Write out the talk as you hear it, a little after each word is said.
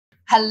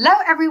Hello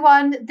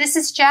everyone, this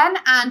is Jen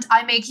and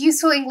I make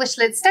useful English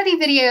Lit study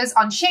videos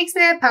on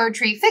Shakespeare,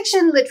 poetry,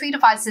 fiction, literary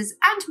devices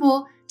and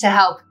more to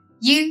help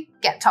you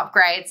get top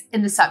grades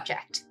in the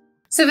subject.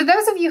 So for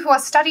those of you who are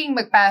studying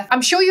Macbeth,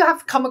 I'm sure you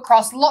have come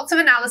across lots of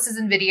analysis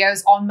and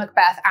videos on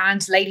Macbeth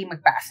and Lady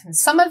Macbeth, and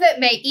some of it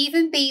may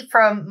even be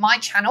from my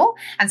channel.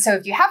 And so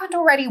if you haven't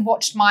already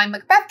watched my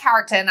Macbeth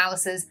character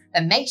analysis,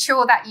 then make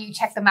sure that you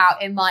check them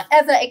out in my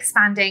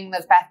ever-expanding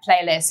Macbeth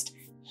playlist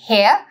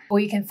here, or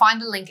you can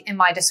find the link in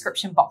my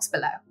description box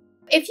below.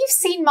 If you've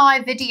seen my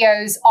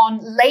videos on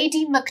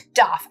Lady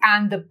Macduff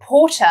and the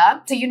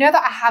Porter, so you know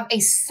that I have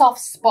a soft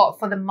spot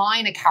for the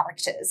minor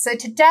characters. So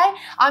today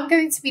I'm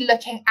going to be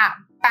looking at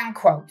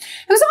Banquo,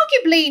 who's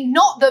arguably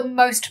not the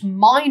most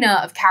minor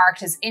of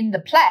characters in the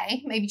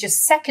play, maybe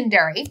just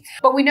secondary,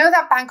 but we know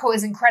that Banquo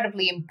is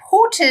incredibly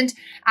important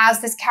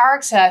as this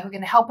character who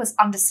can help us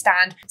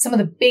understand some of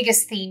the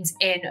biggest themes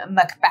in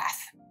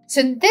Macbeth. So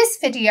in this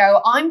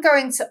video, I'm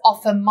going to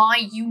offer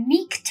my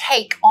unique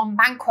take on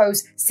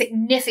Banquo's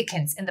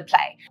significance in the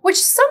play, which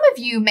some of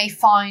you may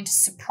find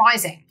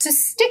surprising. So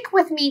stick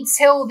with me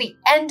till the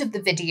end of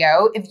the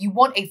video if you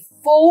want a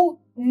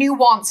full,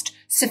 nuanced,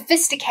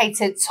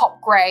 sophisticated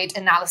top grade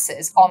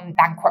analysis on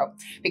Banquo,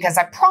 because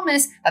I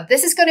promise that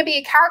this is going to be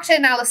a character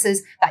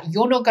analysis that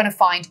you're not going to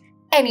find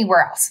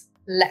anywhere else.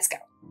 Let's go.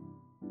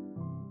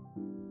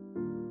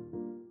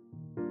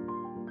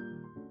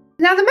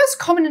 Now, the most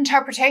common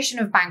interpretation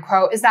of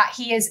Banquo is that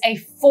he is a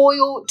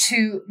foil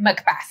to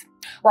Macbeth.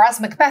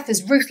 Whereas Macbeth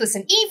is ruthless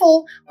and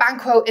evil,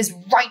 Banquo is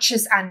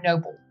righteous and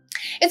noble.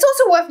 It's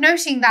also worth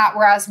noting that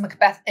whereas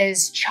Macbeth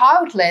is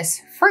childless,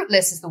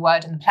 fruitless is the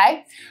word in the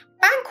play,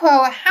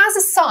 Banquo has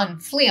a son,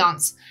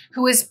 Fleance,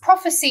 who is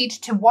prophesied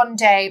to one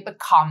day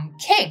become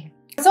king.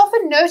 It's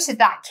often noted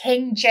that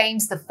King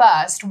James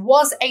I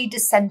was a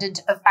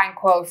descendant of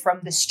Banquo from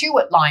the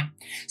Stuart line.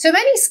 So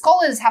many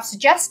scholars have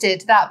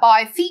suggested that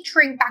by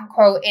featuring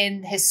Banquo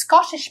in his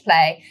Scottish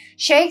play,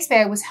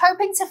 Shakespeare was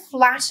hoping to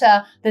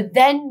flatter the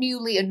then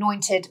newly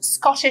anointed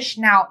Scottish,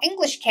 now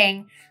English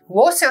king, who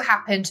also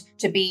happened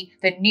to be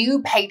the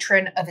new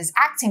patron of his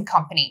acting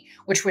company,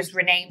 which was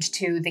renamed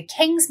to the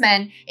King's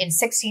Men in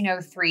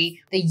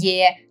 1603, the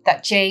year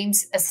that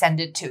James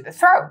ascended to the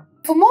throne.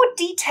 For more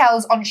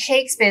details on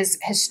Shakespeare's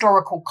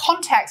historical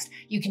context,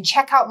 you can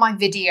check out my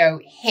video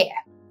here,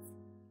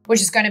 which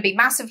is going to be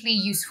massively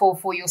useful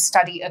for your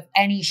study of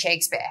any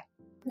Shakespeare.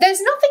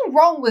 There's nothing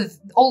wrong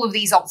with all of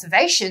these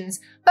observations,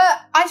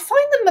 but I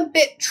find them a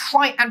bit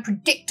trite and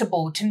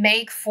predictable to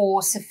make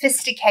for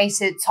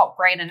sophisticated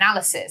top-grade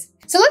analysis.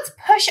 So let's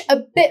push a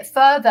bit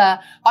further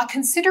by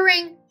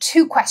considering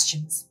two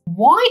questions.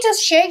 Why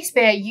does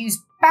Shakespeare use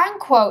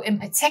Banquo in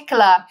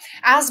particular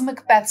as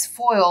Macbeth's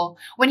foil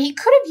when he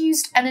could have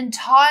used an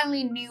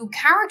entirely new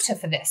character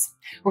for this?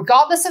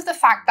 Regardless of the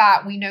fact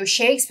that we know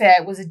Shakespeare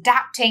was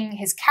adapting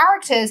his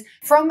characters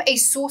from a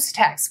source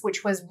text,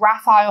 which was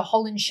Raphael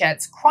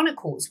Holinshed's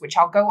Chronicles, which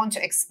I'll go on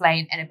to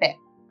explain in a bit.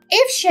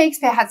 If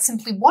Shakespeare had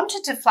simply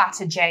wanted to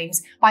flatter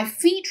James by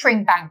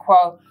featuring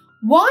Banquo,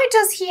 why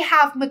does he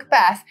have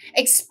Macbeth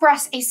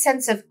express a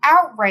sense of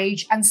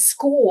outrage and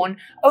scorn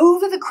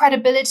over the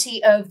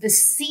credibility of the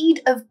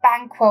seed of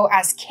Banquo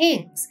as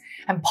kings,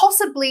 and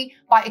possibly,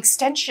 by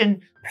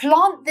extension,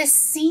 plant this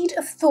seed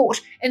of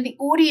thought in the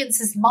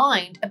audience's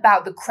mind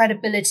about the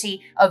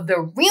credibility of the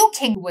real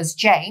king who was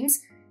James,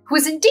 who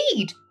was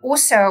indeed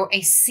also a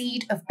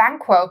seed of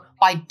Banquo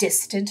by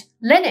distant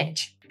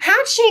lineage?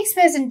 Had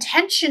Shakespeare's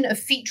intention of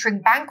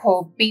featuring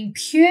Banquo been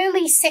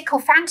purely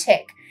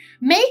sycophantic,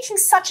 making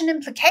such an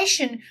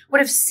implication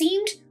would have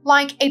seemed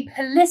like a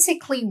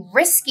politically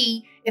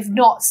risky, if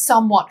not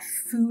somewhat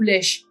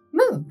foolish,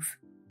 move.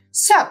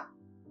 So,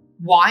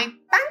 why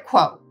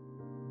Banquo?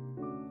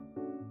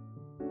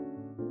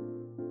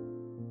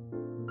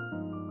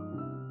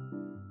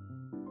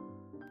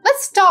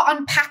 Let's start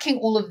unpacking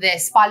all of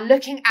this by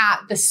looking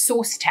at the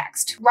source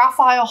text,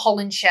 Raphael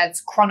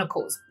Holinshed's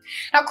Chronicles.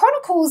 Now,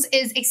 Chronicles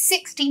is a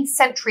 16th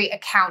century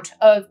account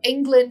of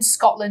England,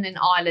 Scotland, and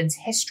Ireland's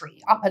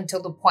history, up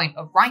until the point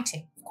of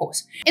writing, of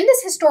course. In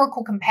this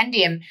historical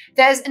compendium,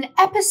 there's an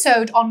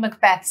episode on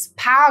Macbeth's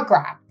power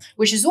grab,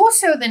 which is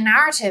also the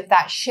narrative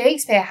that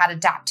Shakespeare had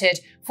adapted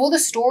for the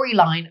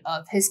storyline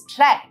of his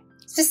play.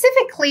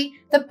 Specifically,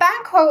 the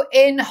Banquo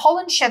in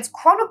Holinshed's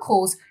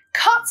Chronicles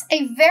cuts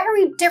a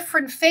very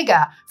different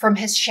figure from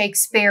his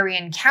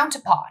Shakespearean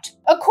counterpart.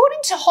 According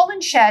to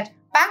Holinshed,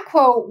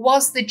 Banquo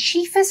was the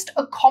chiefest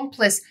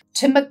accomplice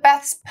to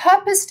Macbeth's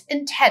purposed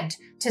intent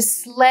to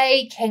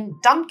slay King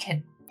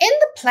Duncan. In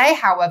the play,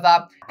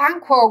 however,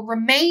 Banquo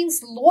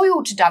remains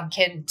loyal to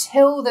Duncan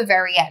till the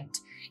very end,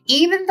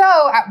 even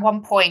though at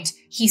one point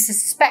he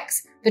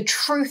suspects the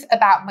truth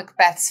about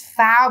Macbeth's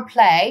foul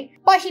play,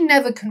 but he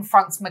never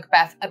confronts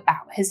Macbeth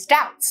about his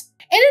doubts.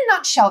 In a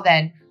nutshell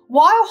then,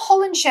 while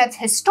Holinshed's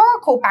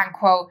historical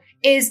Banquo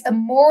is a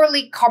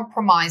morally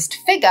compromised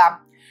figure,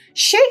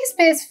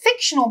 Shakespeare's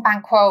fictional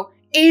Banquo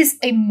is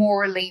a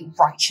morally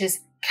righteous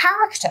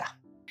character.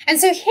 And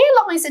so here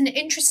lies an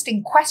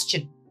interesting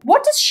question.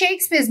 What does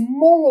Shakespeare's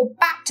moral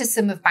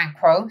baptism of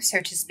Banquo,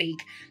 so to speak,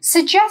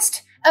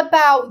 suggest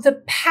about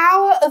the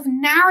power of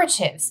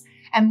narratives,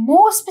 and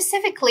more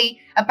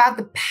specifically about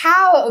the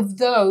power of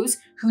those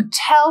who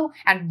tell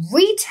and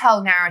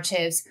retell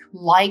narratives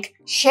like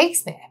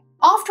Shakespeare?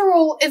 After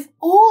all, if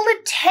all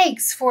it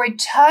takes for a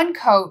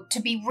turncoat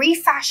to be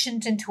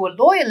refashioned into a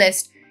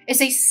loyalist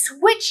is a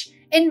switch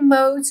in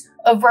modes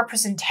of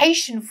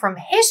representation from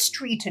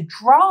history to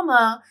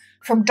drama,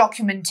 from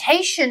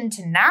documentation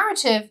to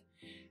narrative,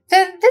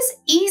 then this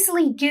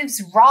easily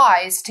gives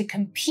rise to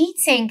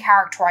competing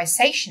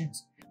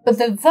characterizations. But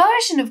the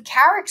version of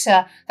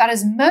character that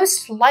is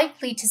most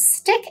likely to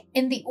stick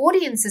in the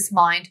audience's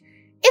mind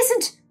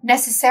isn't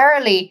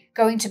necessarily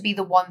going to be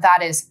the one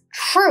that is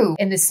true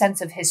in the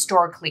sense of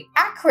historically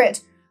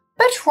accurate,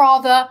 but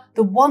rather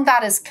the one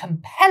that is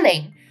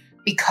compelling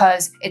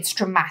because it's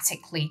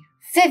dramatically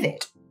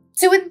vivid.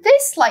 So in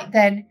this light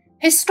then,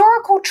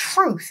 historical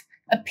truth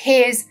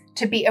appears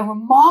to be a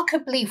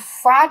remarkably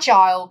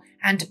fragile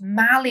and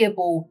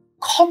malleable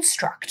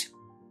construct.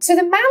 So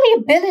the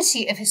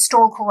malleability of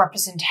historical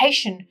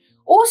representation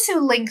also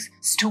links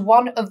to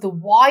one of the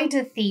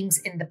wider themes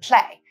in the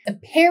play,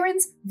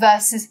 appearance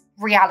versus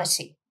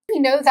reality. We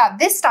know that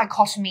this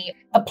dichotomy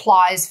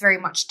applies very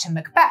much to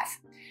Macbeth.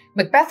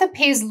 Macbeth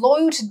appears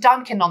loyal to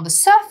Duncan on the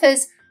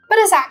surface, but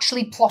is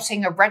actually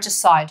plotting a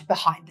regicide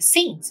behind the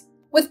scenes.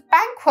 With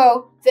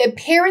Banquo, the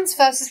appearance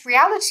versus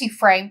reality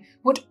frame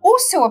would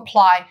also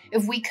apply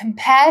if we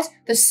compared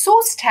the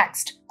source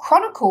text,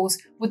 Chronicles,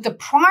 with the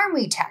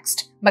primary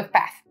text,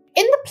 Macbeth.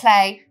 In the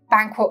play,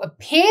 Banquo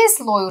appears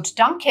loyal to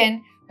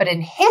Duncan, but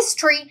in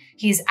history,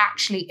 he is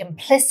actually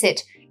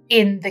implicit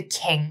in the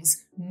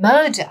king's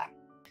murder.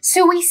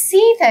 So we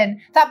see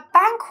then that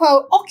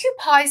Banquo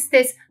occupies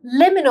this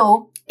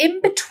liminal,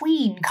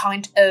 in-between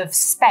kind of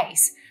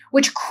space,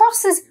 which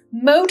crosses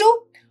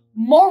modal,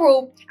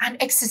 moral,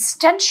 and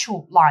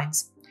existential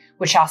lines,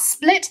 which are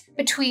split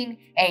between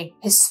a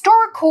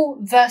historical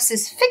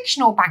versus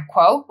fictional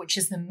Banquo, which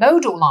is the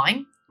modal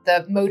line,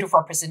 the mode of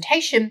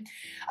representation,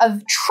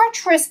 of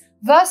treacherous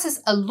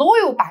versus a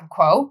loyal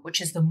Banquo, which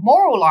is the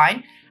moral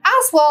line,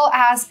 as well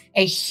as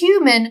a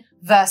human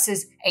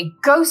versus a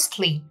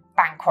ghostly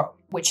Banquo,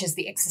 which is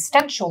the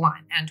existential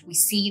line, and we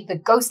see the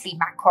ghostly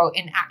Banquo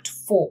in Act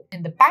 4,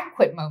 in the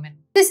banquet moment.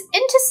 This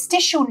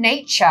interstitial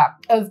nature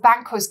of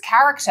Banquo's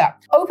character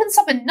opens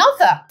up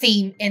another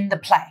theme in the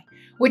play,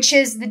 which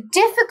is the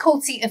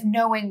difficulty of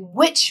knowing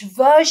which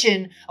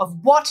version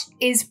of what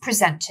is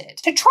presented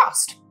to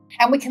trust.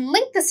 And we can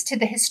link this to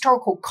the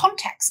historical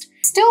context,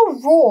 still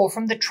raw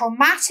from the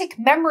traumatic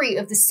memory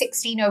of the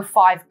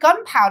 1605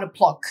 gunpowder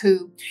plot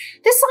coup.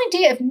 This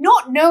idea of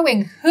not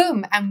knowing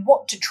whom and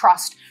what to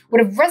trust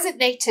would have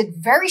resonated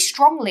very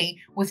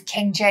strongly with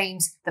King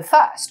James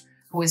I,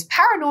 who was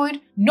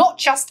paranoid not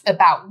just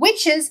about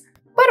witches,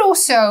 but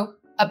also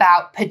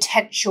about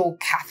potential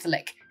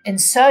Catholic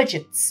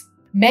insurgents,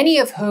 many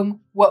of whom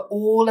were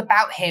all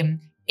about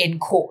him in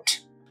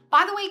court.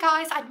 By the way,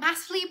 guys, I'd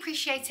massively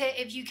appreciate it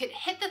if you could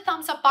hit the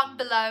thumbs up button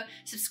below,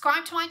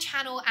 subscribe to my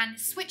channel, and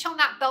switch on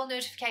that bell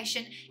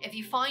notification if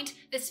you find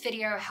this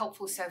video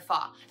helpful so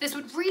far. This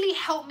would really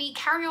help me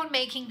carry on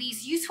making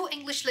these useful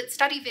English Lit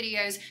study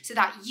videos so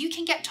that you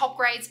can get top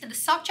grades in the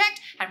subject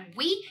and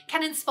we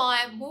can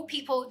inspire more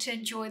people to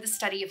enjoy the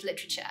study of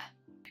literature.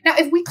 Now,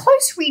 if we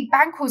close read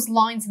Banquo's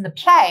lines in the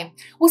play,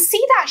 we'll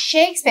see that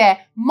Shakespeare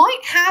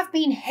might have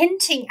been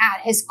hinting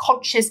at his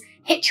conscious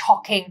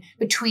hitchhocking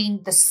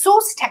between the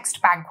source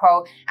text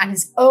Banquo and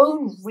his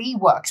own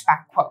reworked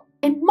Banquo.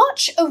 In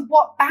much of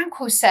what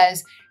Banquo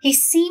says, he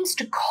seems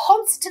to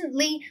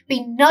constantly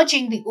be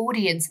nudging the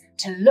audience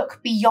to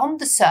look beyond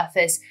the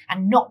surface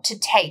and not to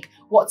take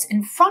what's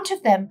in front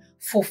of them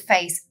for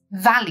face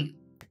value.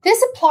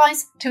 This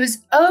applies to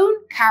his own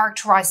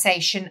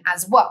characterization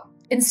as well.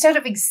 Instead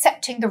of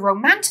accepting the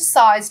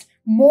romanticized,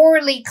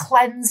 morally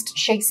cleansed,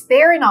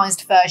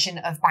 Shakespeareanized version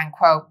of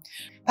Banquo,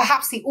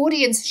 perhaps the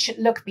audience should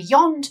look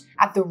beyond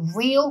at the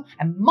real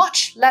and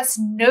much less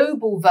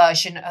noble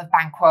version of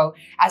Banquo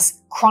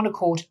as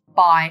chronicled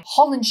by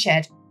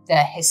Holinshed,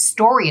 the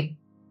historian.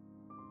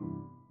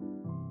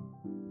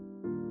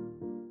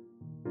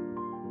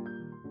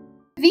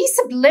 These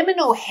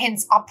subliminal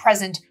hints are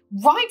present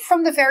right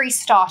from the very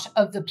start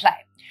of the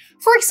play.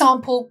 For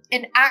example,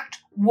 in Act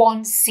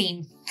 1,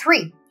 Scene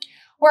 3,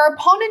 where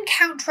upon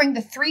encountering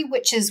the three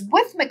witches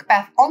with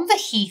Macbeth on the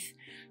heath,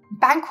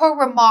 Banquo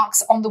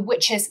remarks on the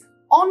witches'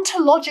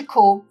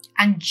 ontological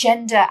and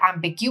gender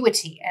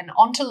ambiguity. And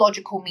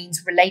ontological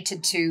means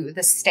related to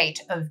the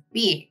state of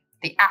being,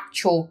 the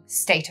actual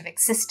state of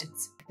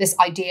existence. This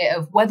idea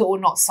of whether or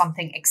not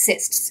something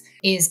exists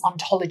is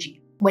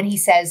ontology. When he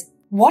says,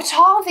 "What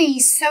are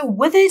these so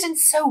withered and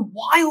so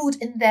wild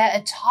in their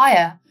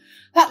attire,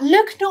 that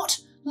look not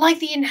like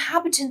the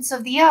inhabitants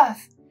of the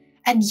earth,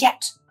 and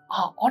yet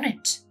are on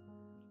it?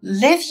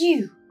 Live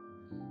you?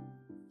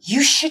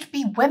 You should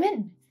be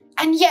women,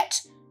 and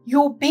yet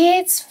your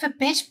beards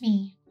forbid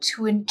me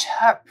to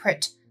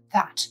interpret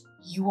that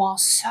you are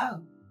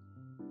so."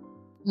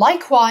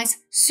 Likewise,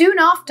 soon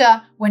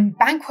after, when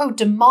Banquo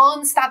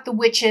demands that the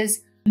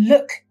witches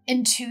look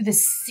into the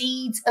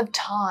seeds of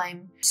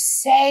time,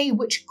 say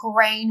which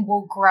grain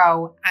will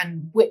grow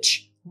and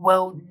which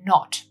will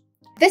not.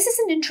 This is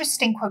an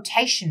interesting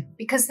quotation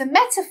because the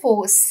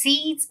metaphor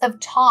seeds of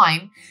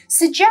time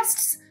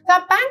suggests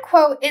that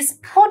Banquo is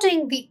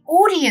prodding the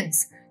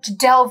audience to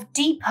delve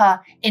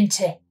deeper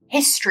into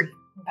history,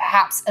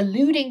 perhaps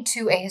alluding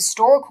to a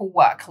historical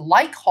work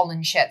like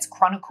Holinshed's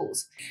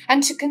Chronicles,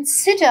 and to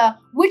consider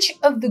which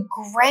of the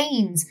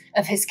grains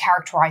of his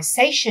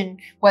characterization,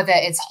 whether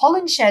it's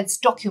Holinshed's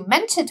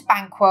documented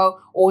Banquo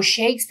or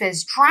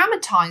Shakespeare's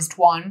dramatized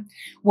one,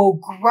 will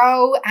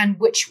grow and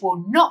which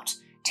will not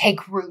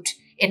take root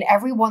in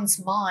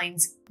everyone's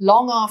minds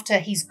long after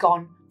he's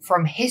gone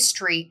from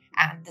history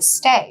and the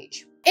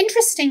stage.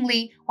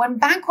 Interestingly, when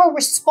Banquo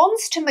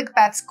responds to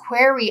Macbeth's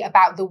query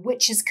about the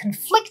witch's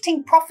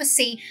conflicting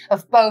prophecy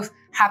of both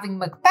having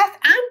Macbeth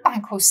and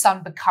Banquo's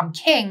son become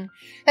king,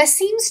 there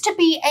seems to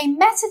be a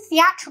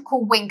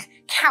meta-theatrical wink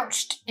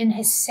couched in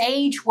his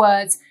sage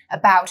words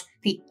about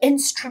the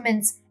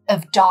instruments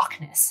of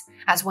darkness,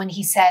 as when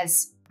he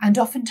says, "And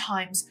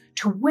oftentimes,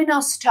 to win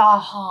us to our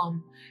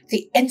harm,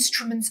 the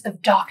instruments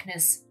of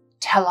darkness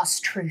tell us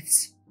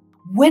truths.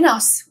 Win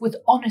us with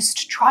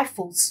honest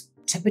trifles,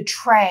 to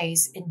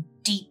betrays in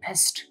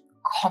deepest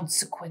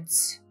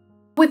consequence."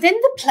 Within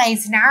the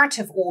play's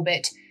narrative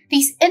orbit,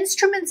 these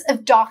instruments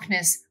of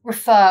darkness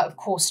refer, of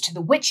course, to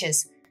the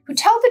witches, who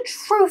tell the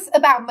truth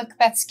about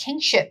Macbeth's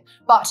kingship,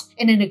 but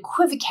in an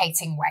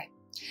equivocating way,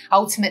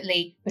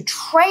 ultimately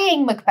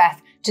betraying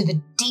Macbeth to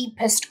the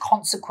deepest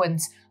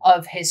consequence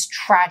of his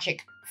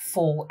tragic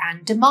fall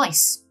and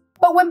demise.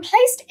 But when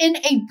placed in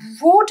a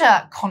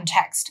broader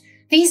context,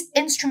 these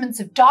instruments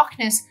of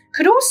darkness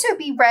could also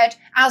be read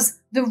as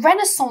the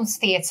Renaissance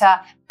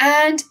theatre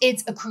and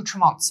its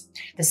accoutrements,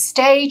 the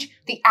stage,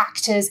 the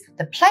actors,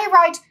 the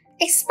playwright,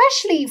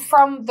 especially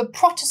from the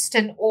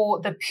Protestant or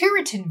the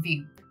Puritan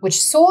view,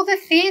 which saw the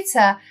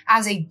theatre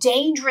as a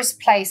dangerous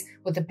place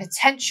with the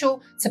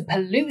potential to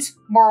pollute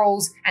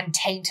morals and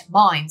taint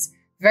minds,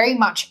 very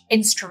much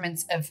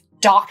instruments of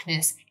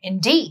darkness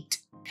indeed.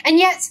 And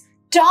yet,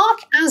 dark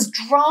as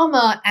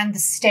drama and the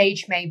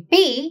stage may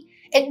be,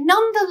 it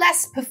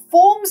nonetheless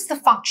performs the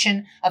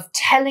function of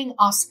telling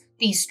us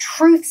these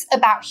truths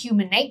about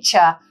human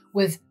nature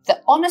with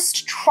the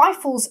honest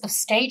trifles of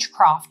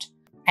stagecraft.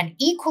 And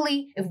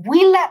equally, if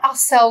we let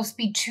ourselves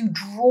be too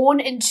drawn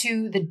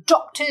into the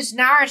doctored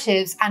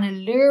narratives and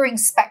alluring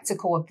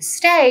spectacle of the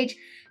stage,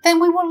 then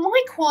we will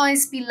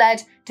likewise be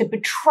led to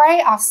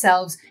betray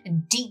ourselves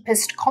in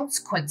deepest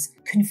consequence,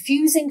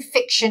 confusing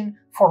fiction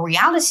for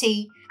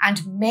reality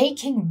and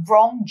making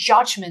wrong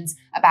judgments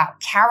about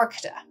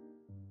character.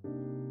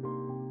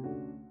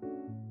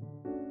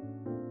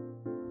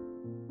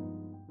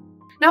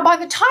 Now, by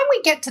the time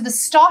we get to the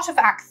start of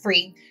Act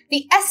 3,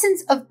 the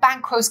essence of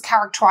Banquo's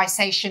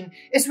characterization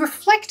is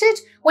reflected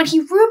when he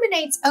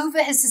ruminates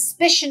over his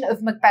suspicion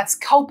of Macbeth's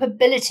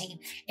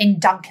culpability in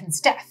Duncan's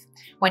death,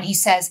 when he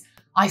says,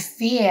 "I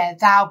fear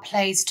thou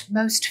playest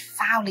most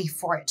foully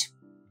for it."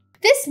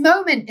 This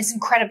moment is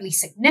incredibly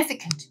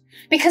significant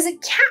because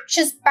it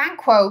captures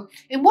Banquo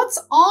in what's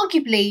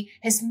arguably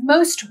his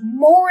most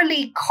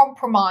morally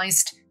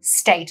compromised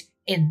state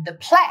in the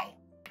play.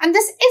 And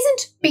this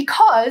isn't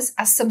because,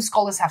 as some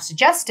scholars have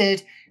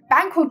suggested,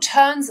 Banquo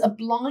turns a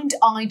blind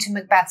eye to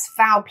Macbeth's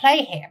foul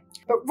play here,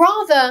 but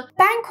rather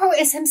Banquo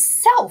is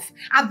himself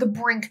at the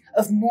brink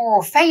of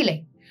moral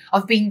failing,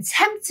 of being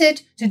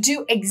tempted to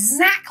do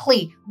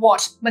exactly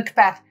what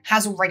Macbeth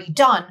has already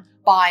done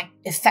by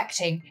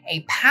effecting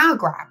a power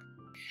grab.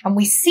 And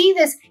we see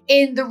this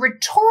in the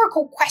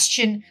rhetorical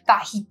question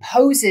that he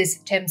poses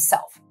to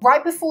himself.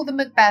 Right before the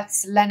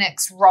Macbeths,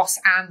 Lennox, Ross,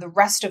 and the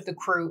rest of the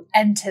crew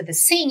enter the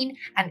scene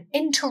and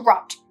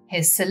interrupt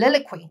his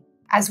soliloquy,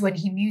 as when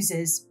he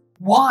muses,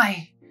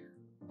 "Why,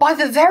 by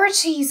the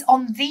verities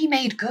on thee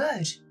made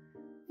good,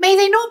 may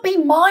they not be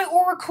my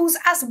oracles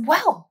as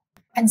well,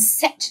 and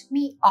set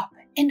me up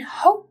in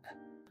hope?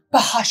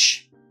 But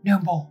hush, no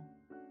more."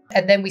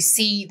 And then we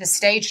see the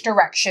stage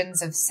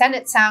directions of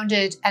Senate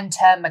sounded,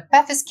 enter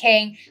Macbeth as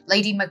king,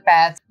 Lady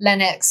Macbeth,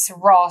 Lennox,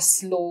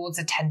 Ross, lords,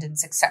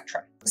 attendants,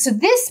 etc. So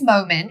this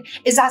moment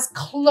is as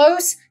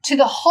close to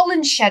the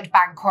Holinshed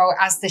Banquo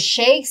as the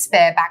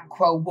Shakespeare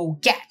Banquo will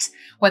get,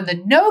 when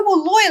the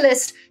noble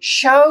loyalist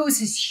shows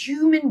his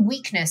human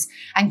weakness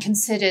and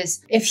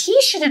considers if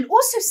he shouldn't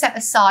also set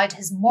aside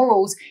his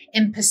morals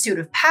in pursuit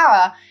of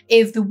power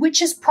if the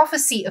witch's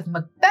prophecy of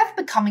Macbeth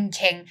becoming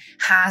king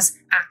has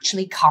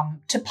actually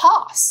come to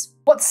pass.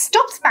 What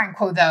stops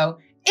Banquo, though,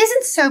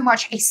 isn't so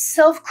much a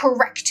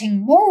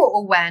self-correcting moral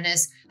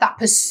awareness that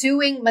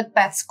pursuing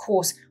Macbeth's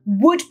course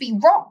would be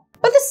wrong,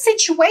 but the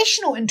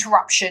situational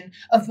interruption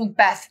of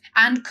Macbeth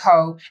and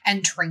co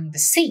entering the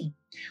scene,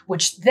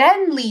 which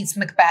then leads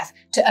Macbeth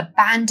to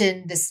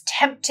abandon this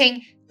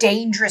tempting,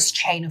 dangerous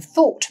chain of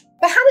thought.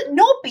 But had it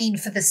not been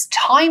for this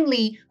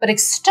timely but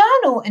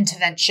external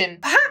intervention,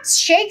 perhaps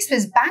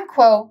Shakespeare's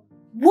Banquo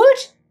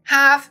would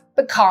have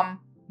become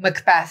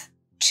Macbeth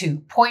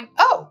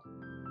 2.0.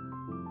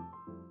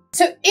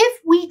 So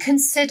if we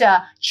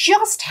consider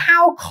just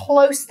how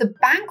close the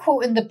Banquo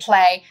in the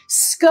play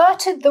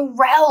skirted the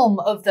realm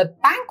of the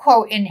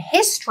Banquo in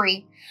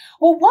history,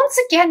 we'll once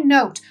again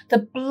note the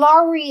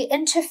blurry,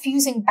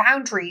 interfusing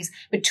boundaries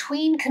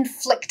between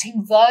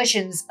conflicting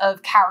versions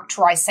of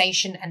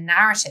characterization and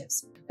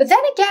narratives. But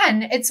then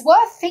again, it's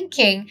worth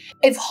thinking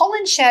if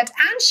Holinshed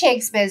and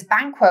Shakespeare's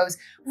Banquos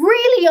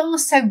really are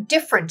so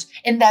different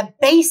in their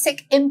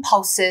basic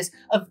impulses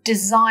of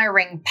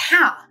desiring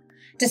power,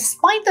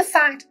 despite the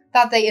fact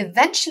that they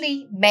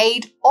eventually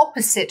made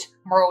opposite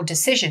moral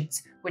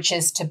decisions, which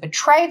is to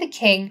betray the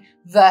king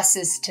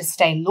versus to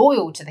stay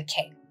loyal to the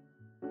king.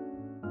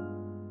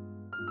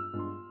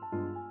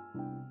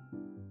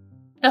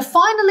 Now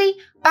finally,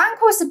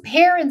 Banquo's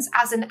appearance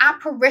as an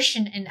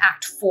apparition in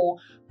Act 4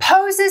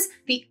 poses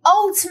the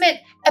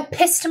ultimate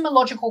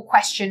epistemological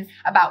question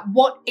about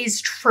what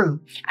is true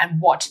and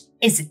what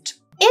isn't.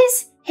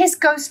 Is his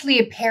ghostly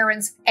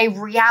appearance a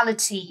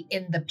reality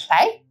in the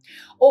play?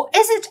 Or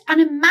is it an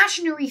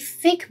imaginary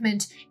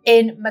figment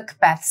in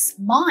Macbeth's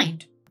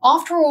mind?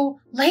 After all,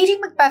 Lady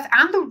Macbeth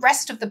and the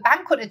rest of the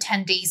banquet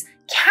attendees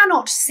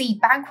cannot see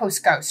Banquo's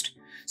ghost.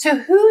 So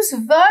whose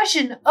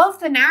version of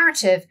the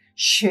narrative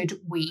should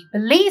we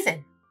believe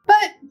in?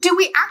 But do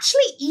we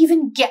actually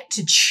even get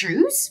to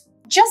choose?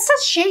 Just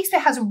as Shakespeare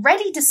has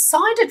already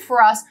decided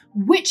for us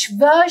which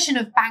version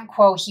of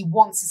Banquo he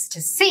wants us to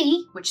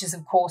see, which is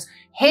of course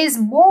his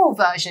moral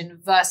version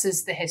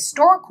versus the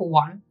historical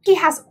one, he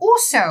has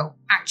also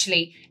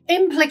actually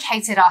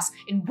implicated us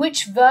in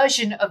which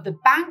version of the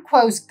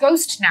Banquo's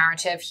ghost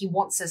narrative he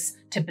wants us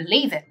to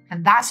believe in.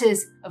 And that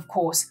is, of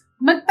course,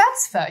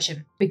 Macbeth's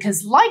version,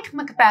 because like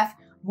Macbeth,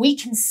 we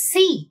can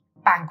see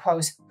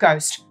Banquo's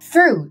ghost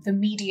through the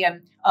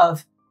medium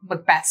of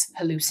Macbeth's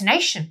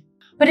hallucination.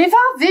 But if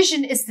our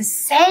vision is the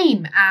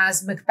same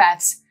as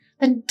Macbeth's,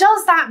 then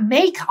does that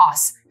make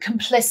us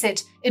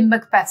complicit in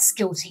Macbeth's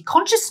guilty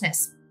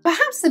consciousness?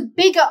 Perhaps the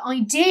bigger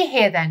idea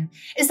here then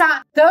is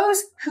that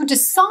those who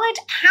decide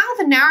how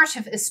the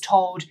narrative is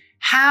told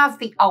have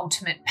the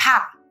ultimate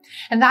power,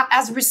 and that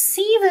as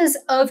receivers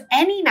of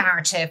any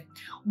narrative,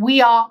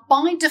 we are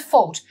by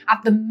default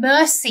at the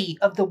mercy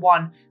of the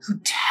one who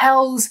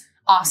tells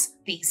us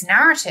these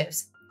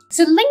narratives.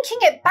 So linking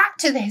it back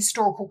to the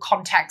historical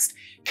context,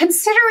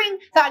 considering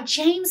that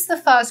James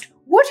I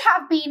would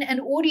have been an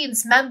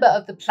audience member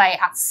of the play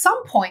at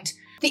some point,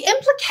 the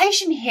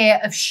implication here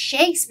of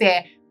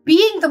Shakespeare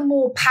being the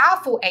more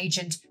powerful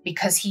agent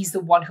because he's the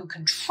one who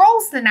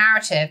controls the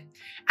narrative,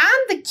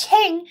 and the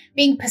king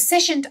being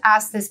positioned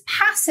as this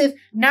passive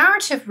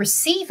narrative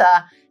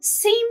receiver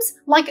seems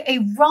like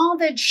a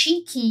rather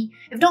cheeky,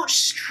 if not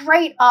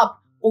straight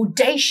up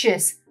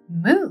audacious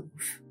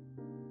move.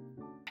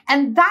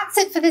 And that's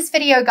it for this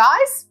video,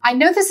 guys. I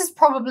know this is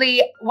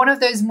probably one of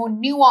those more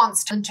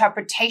nuanced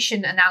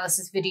interpretation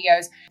analysis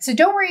videos, so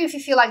don't worry if you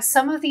feel like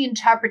some of the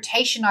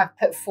interpretation I've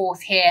put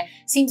forth here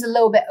seems a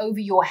little bit over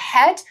your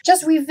head.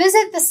 Just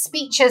revisit the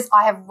speeches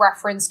I have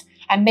referenced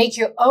and make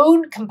your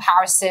own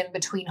comparison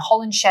between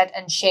Holinshed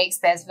and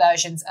Shakespeare's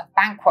versions of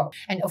Banquo.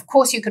 And of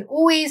course, you can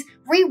always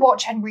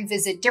rewatch and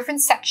revisit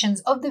different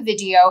sections of the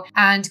video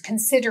and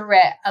consider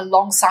it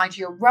alongside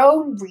your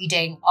own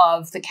reading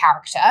of the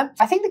character.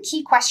 I think the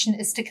key question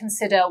is to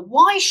consider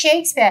why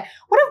Shakespeare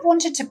would have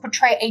wanted to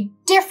portray a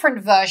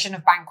different version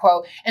of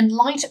Banquo in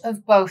light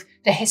of both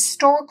the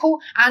historical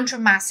and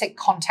dramatic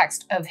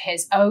context of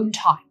his own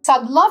time. So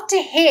I'd love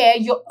to hear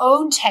your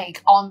own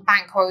take on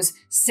Banquo's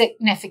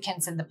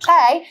significance in the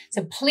play.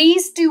 So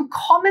please do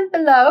comment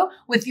below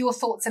with your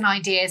thoughts and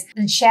ideas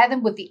and share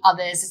them with the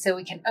others so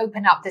we can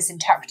open up this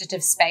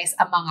interpretative space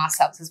among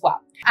ourselves as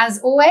well. As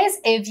always,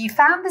 if you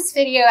found this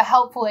video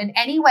helpful in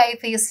any way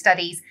for your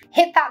studies,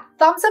 hit that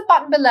thumbs up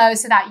button below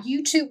so that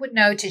YouTube would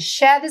know to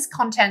share this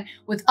content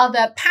with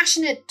other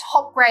passionate,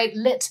 top-grade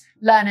lit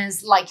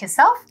learners like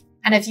yourself.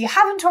 And if you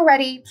haven't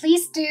already,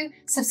 please do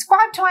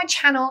subscribe to our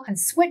channel and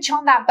switch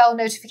on that bell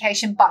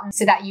notification button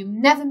so that you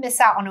never miss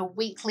out on a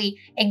weekly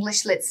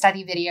English Lit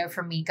study video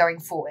from me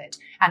going forward.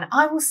 And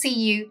I will see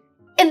you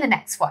in the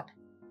next one.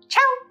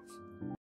 Ciao!